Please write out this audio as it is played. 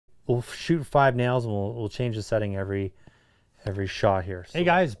we'll shoot 5 nails, and we'll change the setting every shot here. So. Hey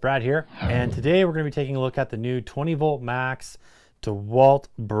guys, Brad here, and today we're going to be taking a look at the new 20 volt max Dewalt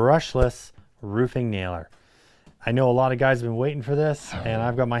brushless roofing nailer. I know a lot of guys have been waiting for this, and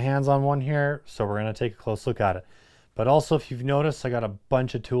I've got my hands on one here, so we're going to take a close look at it. But also, if you've noticed, I got a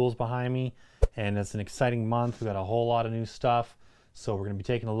bunch of tools behind me, and it's an exciting month. We got a whole lot of new stuff, so we're going to be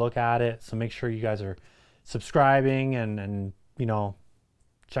taking a look at it. So make sure you guys are subscribing and you know,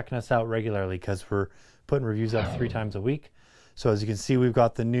 checking us out regularly, because we're putting reviews up 3 times a week. So as you can see, we've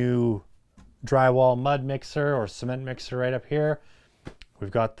got the new drywall mud mixer or cement mixer right up here.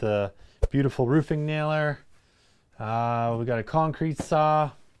 We've got the beautiful roofing nailer. We've got a concrete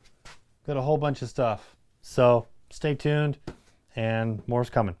saw. Got a whole bunch of stuff. So stay tuned, and more's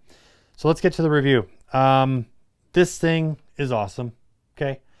coming. So let's get to the review. This thing is awesome.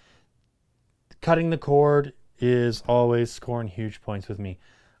 Okay. Cutting the cord is always scoring huge points with me.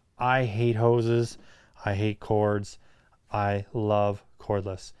 I hate hoses. I hate cords. I love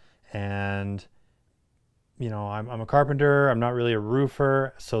cordless. And you know, I'm a carpenter. I'm not really a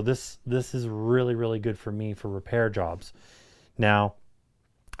roofer, so this is really good for me for repair jobs. Now,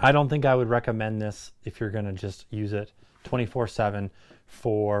 I don't think I would recommend this if you're going to just use it 24/7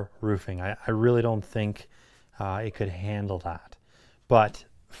 for roofing. I really don't think it could handle that. But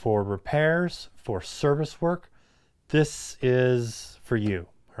for repairs, for service work, this is for you.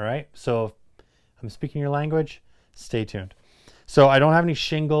 All right. So if I'm speaking your language, stay tuned. So I don't have any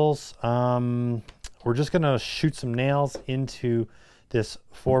shingles. We're just going to shoot some nails into this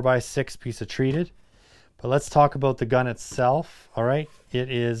 4x6 piece of treated. But let's talk about the gun itself. All right. It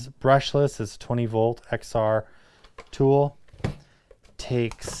is brushless. It's a 20 volt XR tool.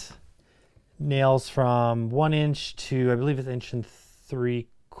 Takes nails from 1 inch to, I believe it's 1.75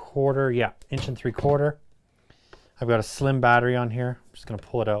 inches. Yeah, 1.75 inches. I've got a slim battery on here. I'm just going to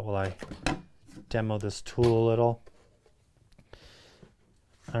pull it out while I demo this tool a little.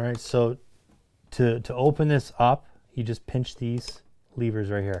 All right, so to open this up, you just pinch these levers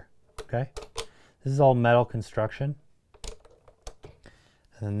right here, okay? This is all metal construction.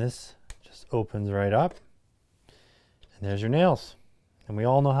 And then this just opens right up. And there's your nails. And we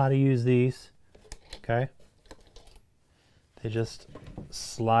all know how to use these, okay? They just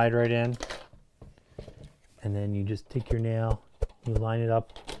slide right in. And then you just take your nail, you line it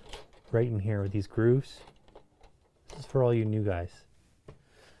up right in here with these grooves. This is for all you new guys.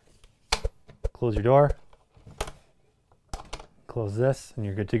 Close your door, close this, and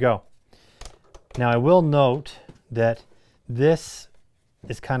you're good to go. Now I will note that this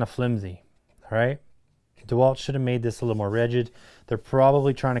is kind of flimsy, all right? Dewalt should have made this a little more rigid. They're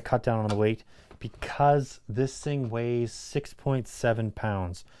probably trying to cut down on the weight because this thing weighs 6.7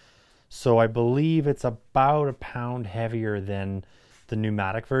 pounds. So I believe it's about a pound heavier than the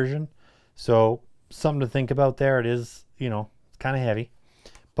pneumatic version. So something to think about there. It is, you know, it's kind of heavy,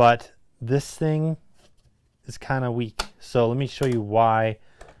 but this thing is kind of weak. So let me show you why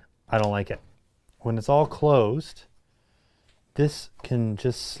I don't like it. When it's all closed, this can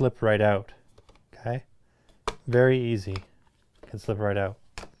just slip right out, okay? Very easy, it can slip right out.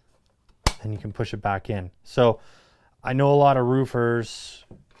 And you can push it back in. So I know a lot of roofers,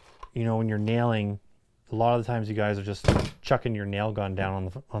 you know, when you're nailing, a lot of the times you guys are just chucking your nail gun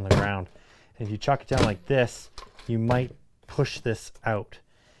down on the ground. And if you chuck it down like this, you might push this out.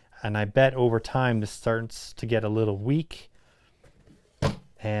 And I bet over time this starts to get a little weak,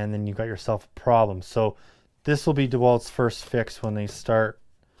 and then you've got yourself a problem. So this will be DeWalt's first fix when they start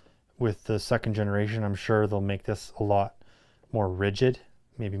with the 2nd generation. I'm sure they'll make this a lot more rigid,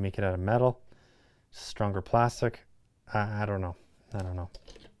 maybe make it out of metal, stronger plastic. I don't know. I don't know.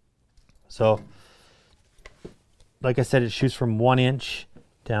 So like I said, it shoots from 1 inch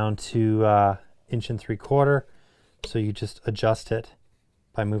down to 1.75 inches. So you just adjust it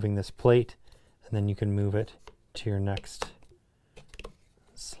by moving this plate, and then you can move it to your next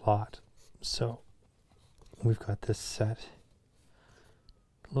slot. So we've got this set.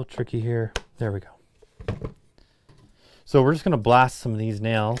 A little tricky here. There we go. So we're just going to blast some of these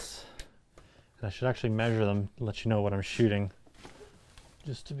nails. And I should actually measure them, let you know what I'm shooting,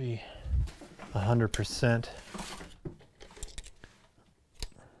 just to be 100%.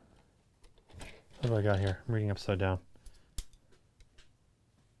 What do I got here? I'm reading upside down.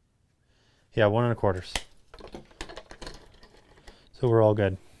 Yeah, 1 1/4. So we're all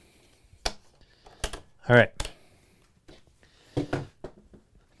good. All right.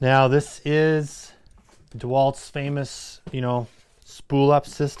 Now this is DeWalt's famous, you know, spool up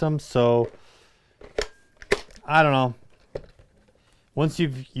system. So I don't know. Once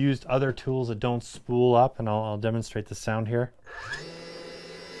you've used other tools that don't spool up, and I'll demonstrate the sound here.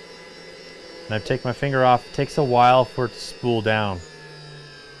 and I take my finger off. It takes a while for it to spool down.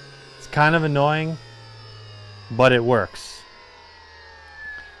 It's kind of annoying, but it works.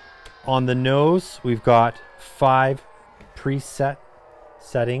 On the nose, we've got 5 preset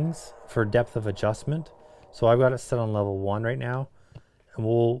settings for depth of adjustment. So I've got it set on level 1 right now, and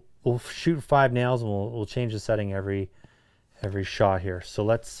we'll shoot 5 nails, and we'll change the setting every shot here. So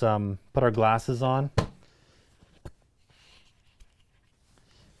let's put our glasses on,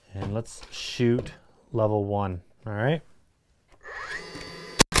 and let's shoot level 1. All right,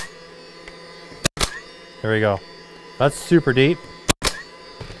 there we go. That's super deep.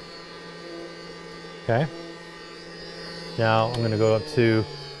 Okay, now I'm going to go up to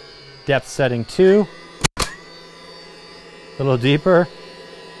depth setting 2, a little deeper.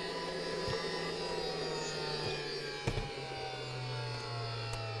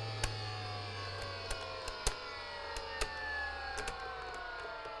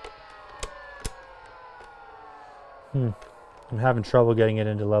 I'm having trouble getting it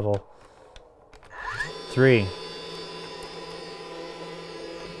into level 3.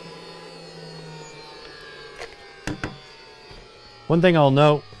 One thing I'll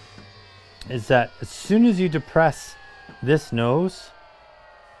note is that as soon as you depress this nose,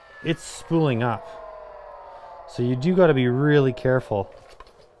 it's spooling up. So you do got to be really careful.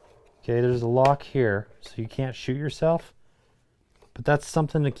 Okay, there's a lock here, so you can't shoot yourself. But that's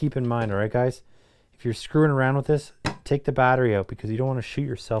something to keep in mind, all right, guys? If you're screwing around with this, take the battery out because you don't want to shoot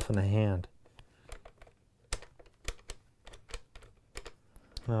yourself in the hand.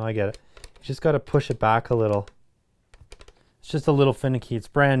 Oh, I get it. You just got to push it back a little. It's just a little finicky. It's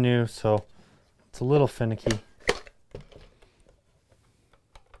brand new, so it's a little finicky.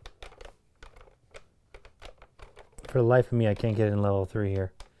 For the life of me, I can't get it in level 3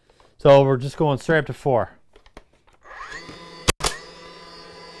 here. So we're just going straight up to 4.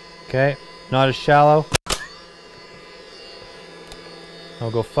 Okay, not as shallow.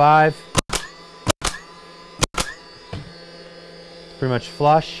 I'll go 5. Pretty much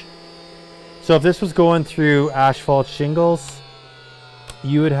flush. So if this was going through asphalt shingles,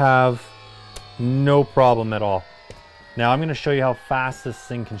 you would have no problem at all. Now I'm going to show you how fast this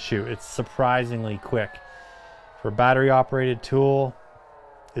thing can shoot. It's surprisingly quick. For a battery operated tool,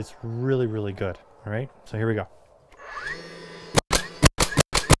 it's really, really good. All right, so here we go.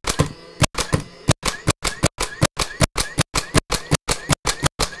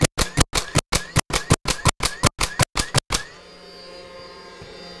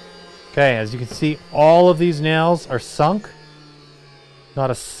 Okay, as you can see, all of these nails are sunk. Not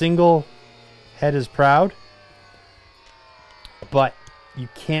a single head is proud. But you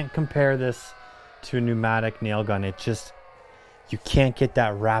can't compare this to a pneumatic nail gun. It just, you can't get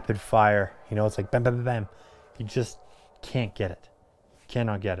that rapid fire. You know, it's like bam, bam, bam, bam. You just can't get it.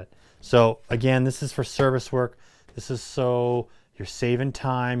 Cannot get it. So again, this is for service work. This is so you're saving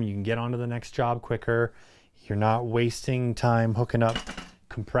time. You can get on to the next job quicker. You're not wasting time hooking up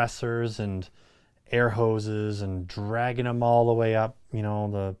compressors and air hoses and dragging them all the way up, you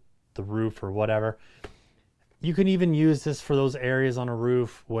know, the roof or whatever. You can even use this for those areas on a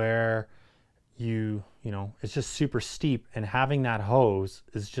roof where you know, it's just super steep, and having that hose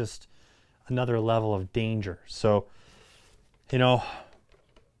is just another level of danger. So, you know,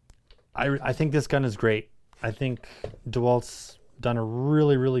 I think this gun is great. I think Dewalt's done a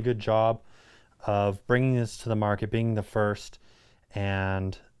really, really good job of bringing this to the market, being the first,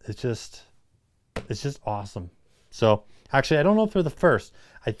 and it's just awesome. So actually, I don't know if they're the first.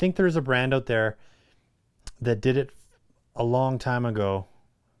 I think there's a brand out there that did it a long time ago.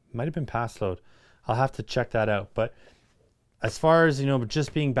 Might have been Passload. I'll have to check that out. But as far as, you know,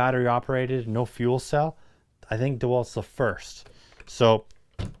 just being battery operated, no fuel cell, I think Dewalt's the first. So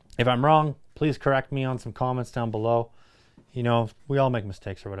if I'm wrong, please correct me on some comments down below. You know, we all make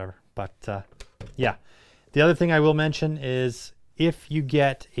mistakes or whatever. But yeah, the other thing I will mention is if you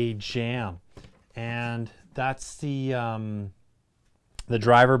get a jam, and that's the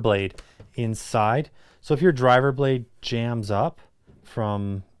driver blade inside. So if your driver blade jams up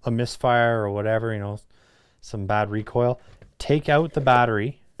from a misfire or whatever, you know, some bad recoil, take out the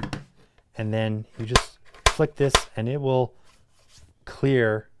battery, and then you just flick this and it will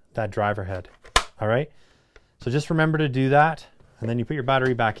clear that driver head. All right, so just remember to do that, and then you put your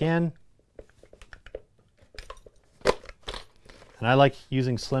battery back in. And I like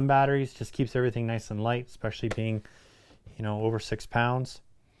using slim batteries, just keeps everything nice and light, especially being, you know, over 6 pounds.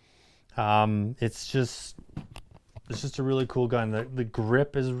 It's just a really cool gun. The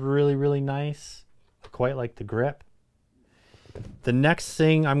grip is really, really nice. I quite like the grip. The next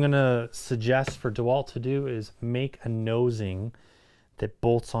thing I'm gonna suggest for Dewalt to do is make a nosing that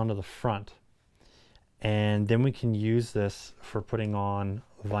bolts onto the front. and then we can use this for putting on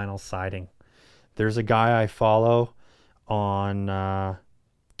vinyl siding. There's a guy I follow on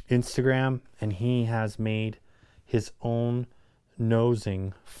Instagram, and he has made his own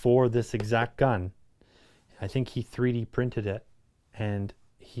nosing for this exact gun. I think he 3D printed it, and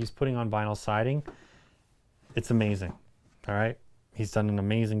he's putting on vinyl siding. It's amazing. All right, he's done an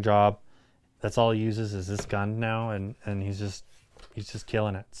amazing job. That's all he uses is this gun now, and he's just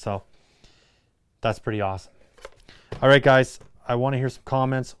killing it. So that's pretty awesome. All right, guys, I want to hear some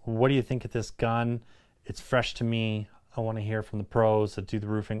comments. What do you think of this gun? It's fresh to me. I want to hear from the pros that do the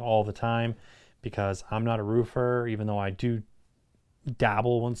roofing all the time, because I'm not a roofer, even though I do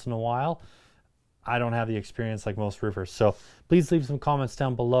dabble once in a while. I don't have the experience like most roofers. So please leave some comments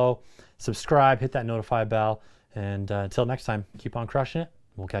down below. Subscribe, hit that notify bell, and until next time, keep on crushing it.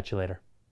 We'll catch you later.